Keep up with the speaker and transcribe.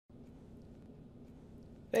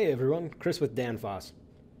Hey everyone, Chris with Danfoss.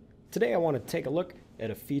 Today I want to take a look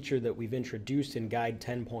at a feature that we've introduced in Guide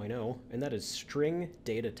 10.0, and that is string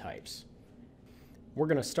data types. We're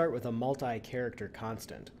going to start with a multi-character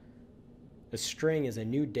constant. A string is a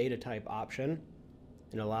new data type option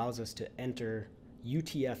and allows us to enter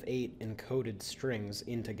UTF-8 encoded strings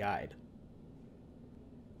into Guide.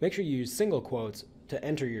 Make sure you use single quotes to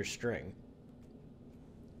enter your string.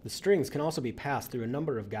 The strings can also be passed through a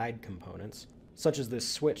number of Guide components, such as this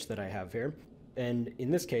switch that I have here. And in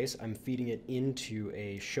this case, I'm feeding it into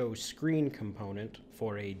a show screen component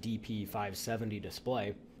for a DP570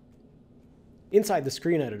 display. Inside the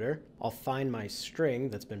screen editor, I'll find my string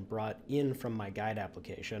that's been brought in from my Guide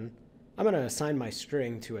application. I'm going to assign my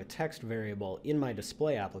string to a text variable in my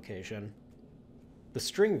display application. The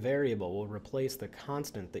string variable will replace the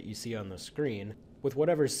constant that you see on the screen with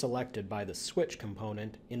whatever's selected by the switch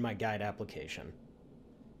component in my Guide application.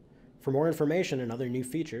 For more information and other new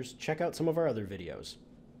features, check out some of our other videos.